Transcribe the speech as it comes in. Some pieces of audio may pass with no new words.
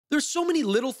there's so many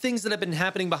little things that have been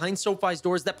happening behind SoFi's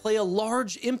doors that play a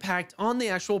large impact on the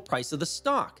actual price of the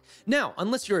stock. Now,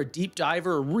 unless you're a deep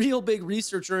diver, a real big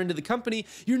researcher into the company,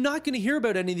 you're not going to hear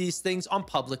about any of these things on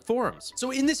public forums. So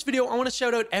in this video, I want to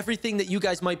shout out everything that you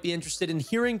guys might be interested in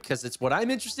hearing, because it's what I'm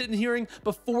interested in hearing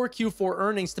before Q4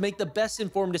 earnings to make the best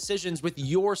informed decisions with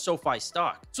your SoFi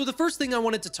stock. So the first thing I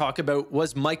wanted to talk about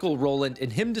was Michael Rowland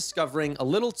and him discovering a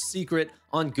little secret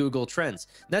on Google Trends.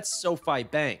 That's SoFi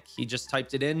Bank. He just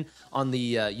typed it in on the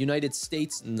United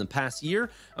States in the past year,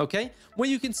 okay? What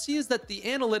you can see is that the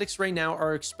analytics right now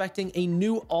are expecting a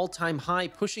new all-time high,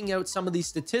 pushing out some of these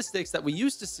statistics that we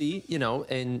used to see, you know,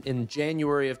 in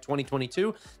January of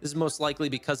 2022. This is most likely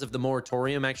because of the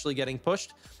moratorium actually getting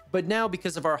pushed. But now,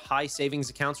 because of our high savings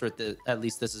accounts, or at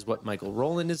least this is what Michael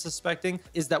Rowland is suspecting,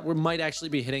 is that we might actually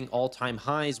be hitting all-time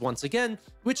highs once again,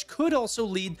 which could also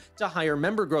lead to higher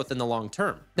member growth in the long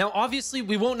term. Now, obviously,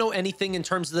 we won't know anything in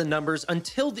terms of the numbers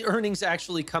until the earnings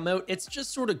actually come out. It's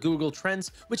just sort of Google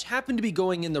Trends, which happen to be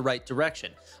going in the right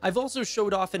direction. I've also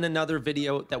showed off in another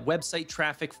video that website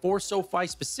traffic for SoFi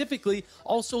specifically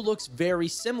also looks very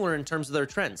similar in terms of their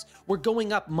trends. We're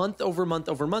going up month over month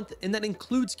over month, and that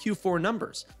includes Q4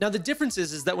 numbers. Now, the difference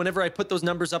is that whenever I put those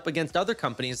numbers up against other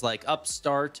companies like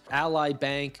Upstart, Ally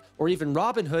Bank, or even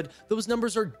Robinhood, those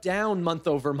numbers are down month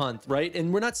over month, right?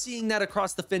 And we're not seeing that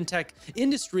across the fintech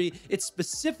industry. It's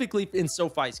specifically in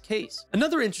SoFi's case.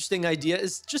 Another interesting idea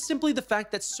is just simply the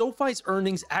fact that SoFi's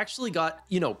earnings actually got,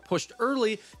 pushed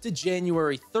early to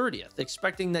January 30th,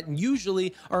 expecting that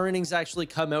usually our earnings actually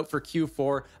come out for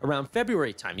Q4 around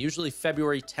February time, usually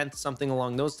February 10th, something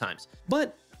along those times.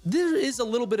 But there is a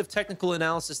little bit of technical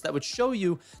analysis that would show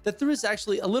you that there is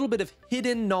actually a little bit of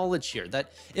hidden knowledge here,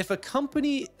 that if a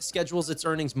company schedules its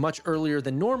earnings much earlier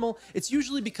than normal, it's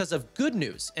usually because of good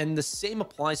news. And the same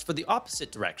applies for the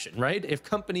opposite direction, right? If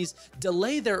companies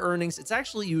delay their earnings, it's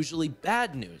actually usually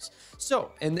bad news.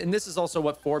 So, and this is also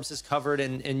what Forbes has covered,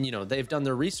 and they've done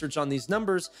their research on these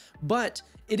numbers, but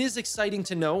it is exciting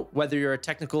to know, whether you're a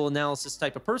technical analysis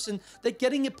type of person, that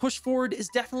getting it pushed forward is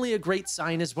definitely a great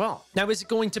sign as well. Now, is it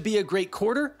going to be a great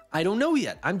quarter? I don't know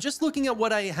yet. I'm just looking at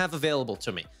what I have available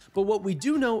to me. But what we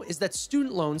do know is that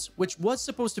student loans, which was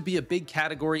supposed to be a big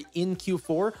category in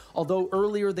Q4, although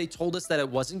earlier they told us that it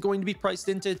wasn't going to be priced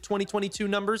into 2022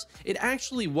 numbers, it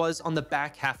actually was on the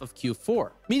back half of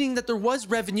Q4, meaning that there was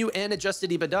revenue and adjusted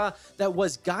EBITDA that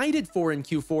was guided for in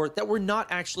Q4 that we're not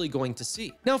actually going to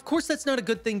see. Now, of course, that's not a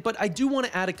good thing, but I do want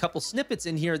to add a couple snippets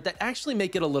in here that actually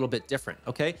make it a little bit different,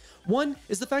 okay? One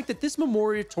is the fact that this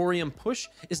moratorium push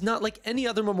is not like any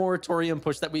other moratorium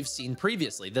push that we've seen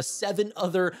previously, the 7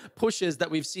 other pushes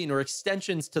that we've seen, or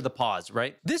extensions to the pause,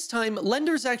 right? This time,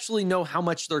 lenders actually know how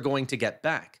much they're going to get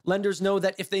back. Lenders know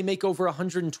that if they make over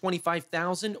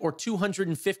 $125,000 or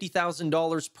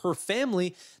 $250,000 per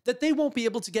family, that they won't be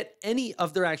able to get any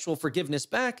of their actual forgiveness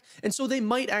back, and so they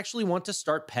might actually want to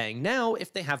start paying now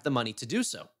if they have the money to do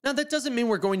so. Now, that doesn't mean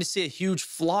we're going to see a huge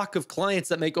flock of clients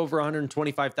that make over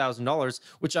 $125,000,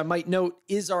 which I might note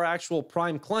is our actual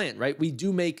prime client, right? We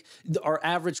do make, our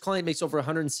average client makes over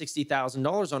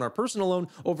 $160,000 on our personal loan,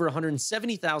 over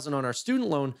 $170,000 on our student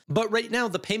loan. But right now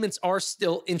the payments are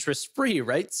still interest free,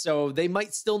 right? So they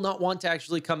might still not want to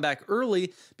actually come back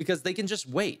early because they can just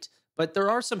wait. But there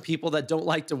are some people that don't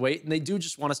like to wait, and they do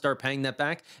just want to start paying that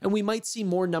back, and we might see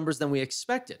more numbers than we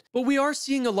expected. But we are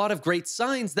seeing a lot of great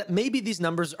signs that maybe these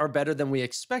numbers are better than we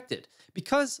expected,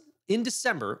 because in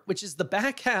December, which is the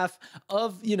back half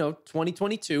of,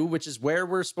 2022, which is where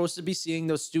we're supposed to be seeing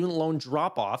those student loan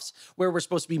drop-offs, where we're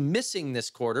supposed to be missing this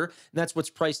quarter, and that's what's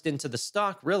priced into the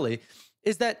stock, really,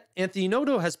 is that Anthony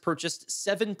Noto has purchased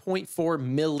 $7.4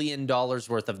 million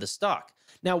worth of the stock.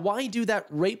 Now, why do that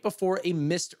right before a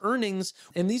missed earnings?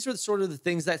 And these are sort of the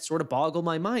things that sort of boggle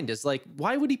my mind, is like,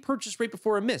 why would he purchase right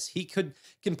before a miss? He could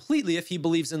completely, if he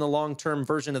believes in the long-term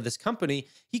version of this company,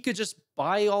 he could just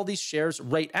buy all these shares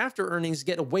right after earnings,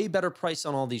 get a way better price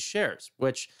on all these shares,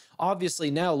 which obviously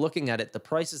now looking at it, the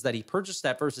prices that he purchased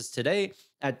at versus today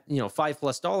at,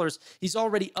 $5+, he's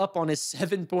already up on his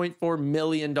 $7.4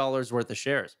 million worth of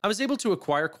shares. I was able to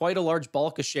acquire quite a large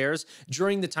bulk of shares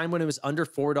during the time when it was under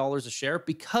 $4 a share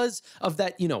because of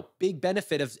that, big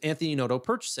benefit of Anthony Noto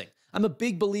purchasing. I'm a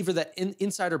big believer that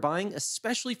insider buying,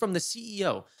 especially from the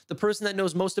CEO, the person that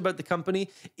knows most about the company,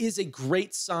 is a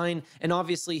great sign. And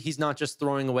obviously, he's not just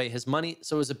throwing away his money.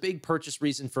 So it was a big purchase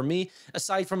reason for me,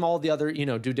 aside from all the other,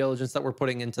 due diligence that we're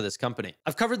putting into this company.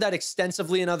 I've covered that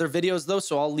extensively in other videos, though,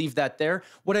 so I'll leave that there.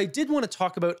 What I did want to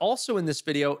talk about also in this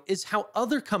video is how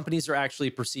other companies are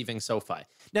actually perceiving SoFi.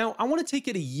 Now, I want to take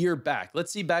it a year back.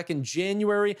 Let's see, back in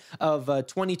January of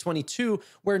 2022,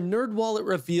 where NerdWallet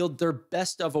revealed their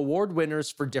best of award award winners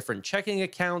for different checking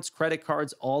accounts, credit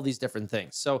cards, all these different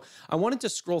things. So I wanted to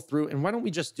scroll through, and why don't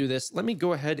we just do this? Let me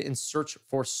go ahead and search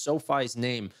for SoFi's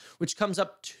name, which comes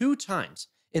up 2 times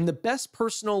in the best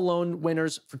personal loan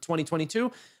winners for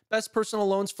 2022. Best personal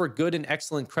loans for good and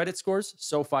excellent credit scores.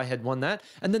 SoFi had won that.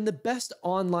 And then the best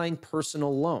online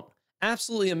personal loan.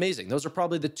 Absolutely amazing. Those are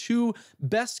probably the 2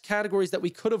 best categories that we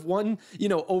could have won,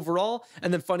 overall.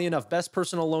 And then funny enough, best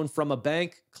personal loan from a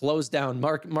bank closed down.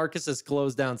 Marcus has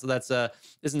closed down. So that's,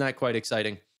 isn't that quite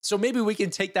exciting? So maybe we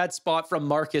can take that spot from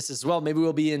Marcus as well. Maybe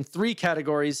we'll be in 3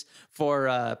 categories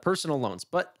for personal loans.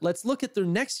 But let's look at their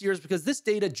next years because this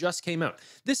data just came out.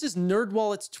 This is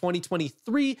NerdWallet's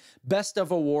 2023 Best of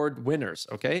Award winners,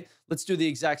 okay? Let's do the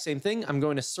exact same thing. I'm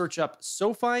going to search up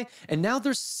SoFi, and now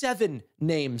there's 7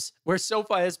 names where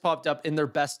SoFi has popped up in their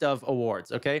Best of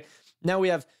Awards, okay? Now we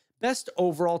have Best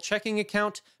Overall Checking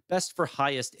Account, Best for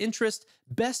Highest Interest,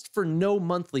 Best for No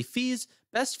Monthly Fees,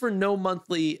 Best for No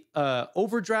Monthly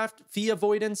Overdraft Fee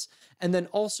Avoidance, and then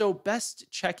also Best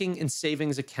Checking and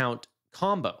Savings Account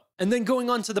Combo. And then going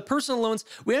on to the personal loans,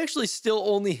 we actually still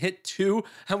only hit 2.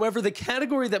 However, the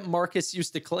category that Marcus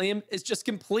used to claim is just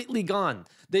completely gone.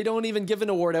 They don't even give an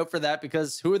award out for that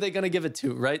because who are they going to give it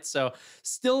to, right? So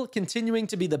still continuing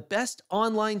to be the best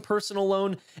online personal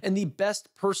loan and the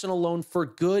best personal loan for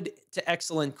good to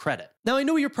excellent credit. Now, I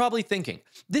know you're probably thinking,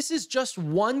 this is just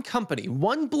one company,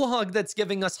 one blog that's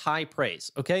giving us high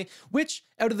praise, okay? Which,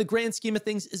 out of the grand scheme of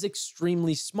things, is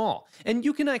extremely small. And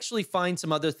you can actually find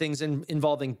some other things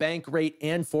involving Bankrate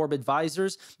and Forbes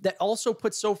Advisors that also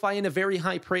put SoFi in a very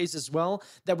high praise as well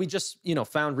that we just,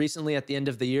 found recently at the end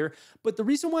of the year. But the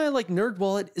reason why I like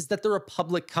NerdWallet is that they're a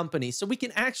public company, so we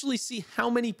can actually see how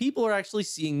many people are actually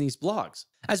seeing these blogs.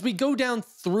 As we go down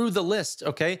through the list,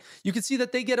 okay, you can see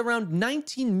that they get around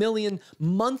 19 million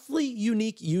monthly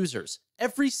unique users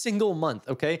every single month,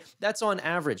 okay? That's on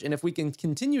average. And if we can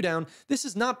continue down, this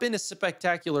has not been a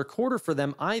spectacular quarter for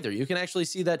them either. You can actually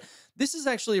see that this is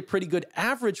actually a pretty good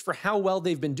average for how well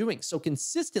they've been doing. So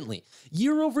consistently,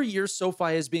 year over year,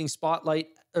 SoFi is being spotlit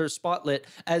as,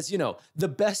 the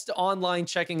best online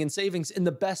checking and savings and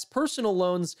the best personal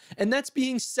loans. And that's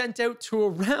being sent out to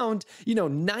around,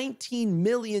 19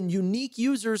 million unique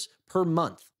users per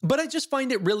month. But I just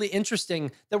find it really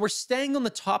interesting that we're staying on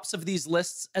the tops of these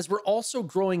lists as we're also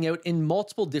growing out in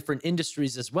multiple different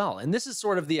industries as well. And this is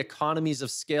sort of the economies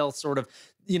of scale sort of,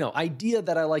 idea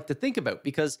that I like to think about,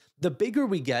 because the bigger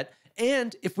we get,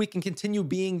 and if we can continue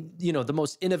being, the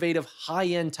most innovative,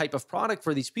 high-end type of product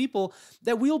for these people,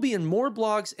 that we'll be in more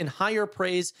blogs and higher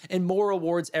praise and more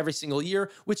awards every single year,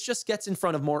 which just gets in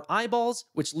front of more eyeballs,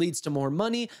 which leads to more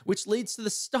money, which leads to the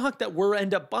stock that we'll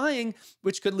end up buying,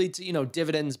 which could lead to,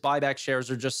 dividends, buyback shares,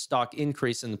 or just stock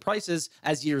increase in the prices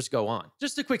as years go on.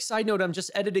 Just a quick side note, I'm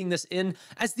just editing this in.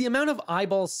 As the amount of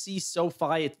eyeballs see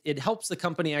SoFi, it helps the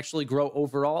company actually grow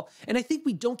overall. And I think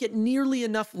we don't get nearly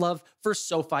enough love for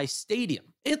SoFi Stadium.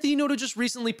 Anthony Noto just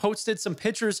recently posted some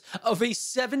pictures of a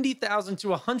 70,000 to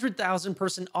 100,000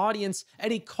 person audience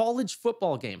at a college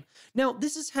football game. Now,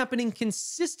 this is happening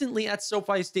consistently at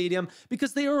SoFi Stadium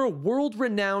because they are a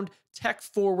world-renowned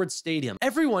tech-forward stadium.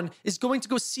 Everyone is going to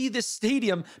go see this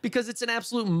stadium because it's an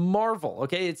absolute marvel,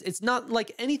 okay? It's not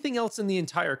like anything else in the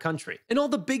entire country. And all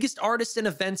the biggest artists and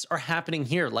events are happening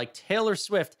here, like Taylor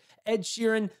Swift, Ed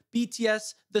Sheeran,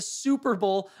 BTS, the Super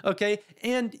Bowl, okay?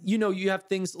 And, you have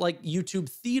things like YouTube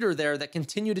Theater there that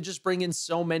continue to just bring in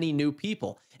so many new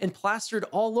people. And plastered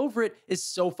all over it is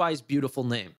SoFi's beautiful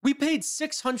name. We paid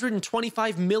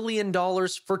 $625 million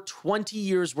for 20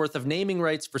 years worth of naming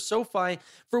rights for SoFi,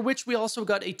 for which we also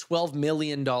got a $12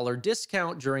 million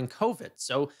discount during COVID.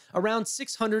 So around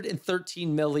 $613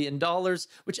 million,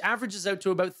 which averages out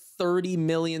to about $30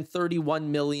 million, $31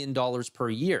 million per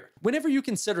year. Whenever you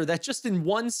consider that just in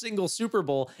one single Super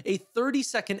Bowl, a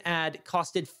 30-second ad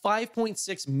costed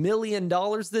 $5.6 million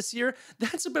this year,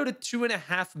 that's about a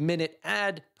 2.5-minute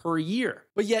ad per year.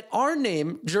 But yet our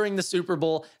name during the Super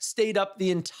Bowl stayed up the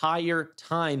entire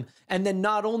time. And then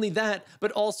not only that,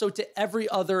 but also to every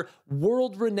other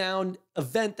world-renowned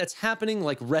event that's happening,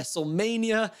 like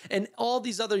WrestleMania and all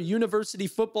these other university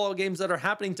football games that are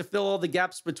happening to fill all the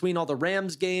gaps between all the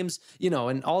Rams games,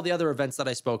 and all the other events that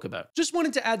I spoke about. Just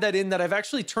wanted to add that in, that I've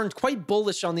actually turned quite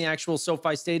bullish on the actual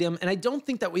SoFi Stadium, and I don't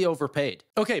think that we overpaid.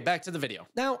 Okay, back to the video.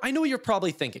 Now, I know you're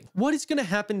probably thinking, what is going to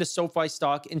happen to SoFi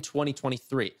stock in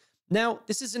 2023? Now,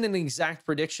 this isn't an exact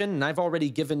prediction, and I've already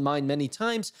given mine many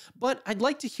times, but I'd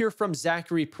like to hear from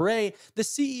Zachary Perret, the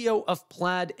CEO of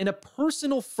Plaid and a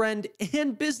personal friend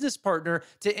and business partner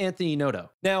to Anthony Noto.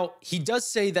 Now, he does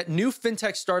say that new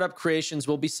fintech startup creations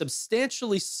will be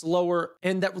substantially slower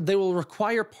and that they will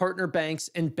require partner banks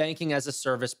and banking as a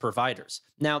service providers.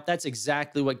 Now, that's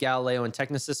exactly what Galileo and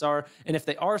Technisys are, and if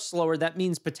they are slower, that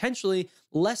means potentially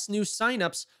less new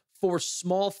signups for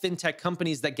small fintech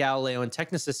companies that Galileo and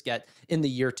Technisys get in the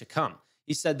year to come.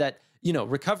 He said that,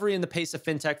 recovery in the pace of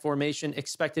fintech formation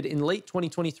expected in late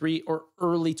 2023 or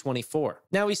early 24.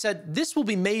 Now, he said this will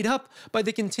be made up by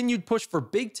the continued push for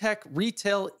big tech,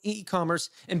 retail,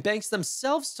 e-commerce, and banks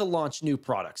themselves to launch new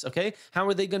products, okay? How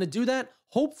are they going to do that?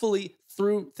 Hopefully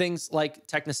through things like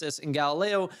Technisys and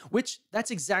Galileo, which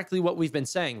that's exactly what we've been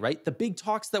saying, right? The big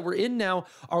talks that we're in now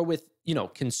are with,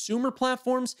 consumer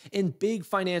platforms and big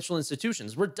financial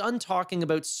institutions. We're done talking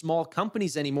about small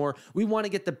companies anymore. We want to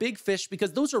get the big fish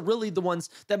because those are really the ones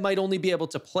that might only be able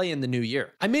to play in the new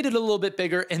year. I made it a little bit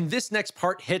bigger, and this next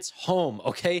part hits home,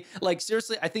 okay? Like,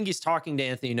 seriously, I think he's talking to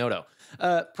Anthony Noto.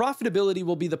 Profitability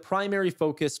will be the primary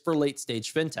focus for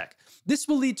late-stage fintech. This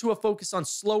will lead to a focus on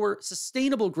slower,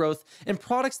 sustainable growth and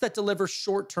products that deliver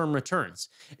short-term returns.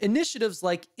 Initiatives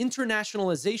like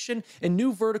internationalization and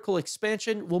new vertical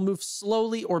expansion will move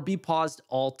slowly or be paused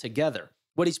altogether.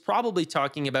 What he's probably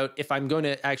talking about, if I'm going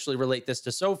to actually relate this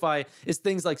to SoFi, is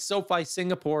things like SoFi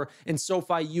Singapore and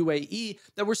SoFi UAE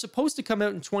that were supposed to come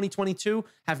out in 2022,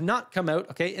 have not come out,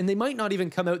 okay? And they might not even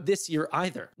come out this year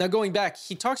either. Now, going back,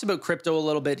 he talks about crypto a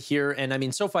little bit here, and I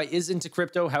mean, SoFi is into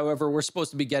crypto. However, we're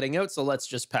supposed to be getting out, so let's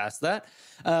just pass that.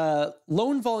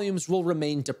 Loan volumes will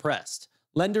remain depressed.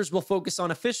 Lenders will focus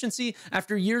on efficiency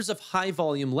after years of high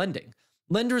volume lending.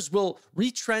 Lenders will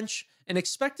retrench and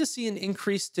expect to see an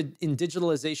increase in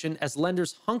digitalization as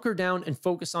lenders hunker down and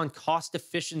focus on cost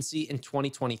efficiency in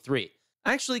 2023.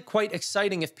 Actually, quite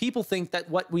exciting if people think that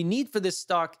what we need for this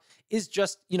stock is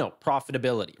just,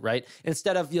 profitability, right?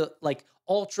 Instead of like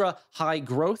ultra high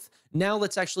growth, now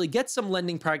let's actually get some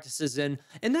lending practices in.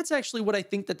 And that's actually what I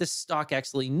think that this stock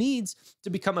actually needs to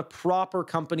become a proper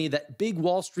company that big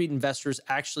Wall Street investors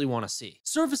actually want to see.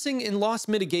 Servicing and loss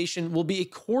mitigation will be a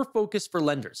core focus for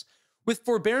lenders. With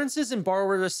forbearances and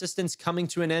borrower assistance coming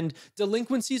to an end,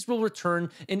 delinquencies will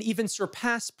return and even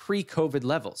surpass pre-COVID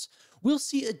levels. We'll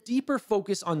see a deeper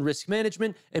focus on risk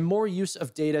management and more use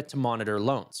of data to monitor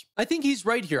loans. I think he's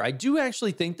right here. I do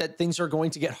actually think that things are going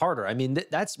to get harder. I mean,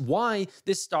 that's why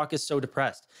this stock is so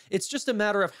depressed. It's just a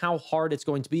matter of how hard it's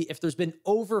going to be. If there's been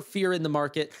over fear in the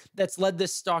market that's led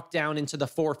this stock down into the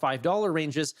 $4 or $5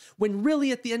 ranges, when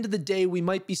really at the end of the day, we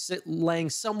might be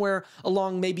laying somewhere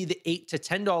along maybe the $8 to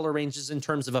 $10 ranges in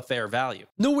terms of a fair value.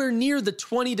 Nowhere near the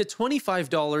 $20 to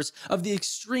 $25 of the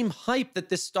extreme hype that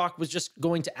this stock was just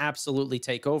going to absolutely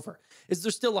take over. Is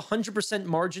there still 100%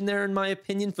 margin there, in my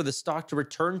opinion, for the stock to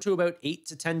return to about $8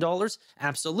 to $10?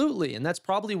 Absolutely. And that's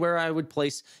probably where I would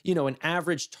place, an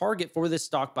average target for this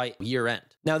stock by year end.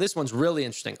 Now, this one's really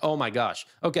interesting. Oh my gosh.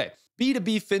 Okay.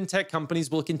 B2B fintech companies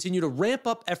will continue to ramp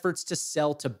up efforts to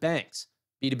sell to banks.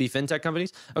 B2B fintech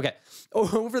companies? Okay.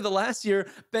 Over the last year,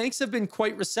 banks have been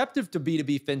quite receptive to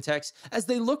B2B fintechs as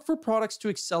they look for products to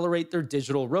accelerate their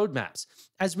digital roadmaps.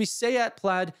 As we say at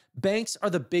Plaid, banks are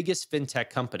the biggest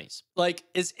fintech companies. Like,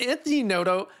 is Anthony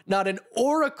Noto not an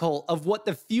oracle of what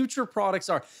the future products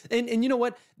are? And you know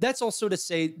what? That's also to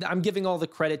say, I'm giving all the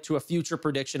credit to a future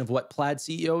prediction of what Plaid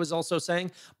CEO is also saying,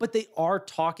 but they are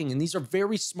talking, and these are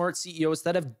very smart CEOs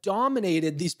that have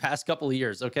dominated these past couple of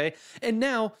years, okay? And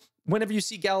now, whenever you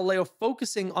see Galileo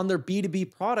focusing on their B2B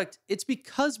product, it's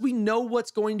because we know what's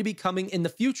going to be coming in the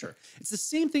future. It's the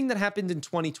same thing that happened in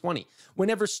 2020.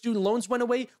 Whenever student loans went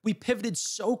away, we pivoted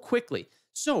so quickly.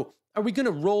 So are we going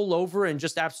to roll over and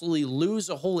just absolutely lose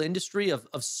a whole industry of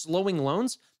slowing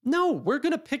loans? No, we're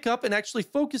going to pick up and actually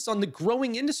focus on the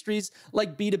growing industries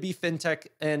like B2B fintech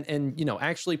and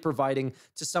actually providing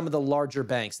to some of the larger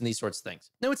banks and these sorts of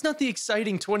things. Now, it's not the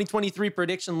exciting 2023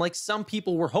 prediction like some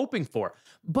people were hoping for,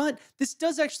 but this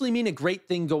does actually mean a great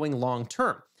thing going long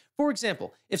term. For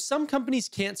example, if some companies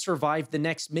can't survive the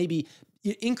next maybe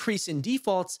increase in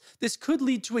defaults, this could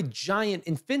lead to a giant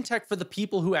in fintech for the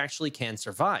people who actually can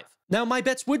survive. Now, my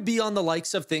bets would be on the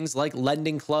likes of things like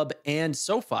Lending Club and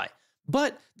SoFi.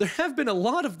 But there have been a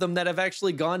lot of them that have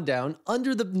actually gone down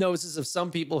under the noses of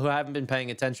some people who haven't been paying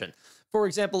attention. For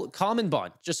example, Common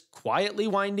Bond, just quietly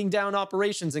winding down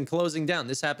operations and closing down.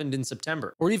 This happened in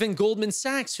September. Or even Goldman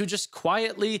Sachs, who just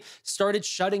quietly started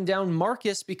shutting down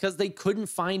Marcus because they couldn't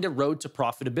find a road to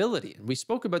profitability. And we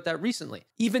spoke about that recently.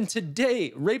 Even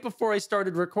today, right before I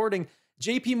started recording,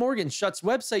 JP Morgan shuts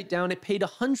website down it paid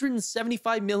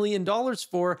 $175 million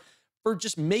for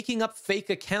just making up fake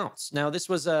accounts. Now, this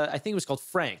was, I think it was called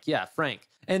Frank. Yeah, Frank.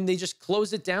 And they just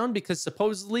closed it down because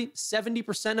supposedly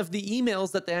 70% of the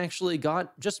emails that they actually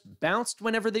got just bounced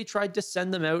whenever they tried to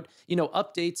send them out,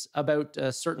 updates about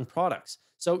certain products.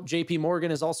 So JP Morgan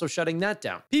is also shutting that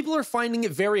down. People are finding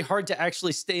it very hard to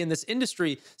actually stay in this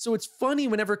industry. So it's funny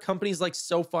whenever companies like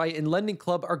SoFi and Lending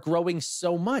Club are growing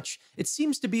so much. It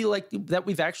seems to be like that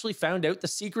we've actually found out the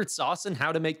secret sauce and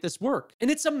how to make this work.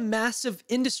 And it's a massive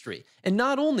industry. And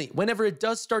not only, whenever it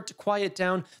does start to quiet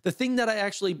down, the thing that I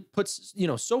actually puts,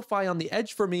 SoFi on the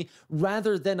edge for me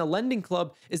rather than a Lending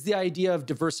Club is the idea of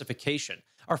diversification.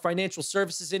 Our financial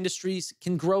services industries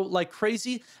can grow like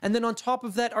crazy. And then on top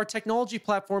of that, our technology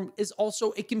platform is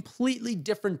also a completely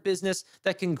different business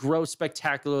that can grow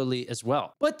spectacularly as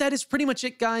well. But that is pretty much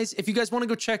it, guys. If you guys want to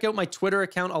go check out my Twitter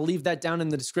account, I'll leave that down in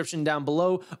the description down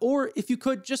below. Or if you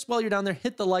could, just while you're down there,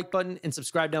 hit the like button and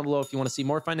subscribe down below if you want to see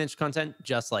more financial content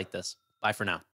just like this. Bye for now.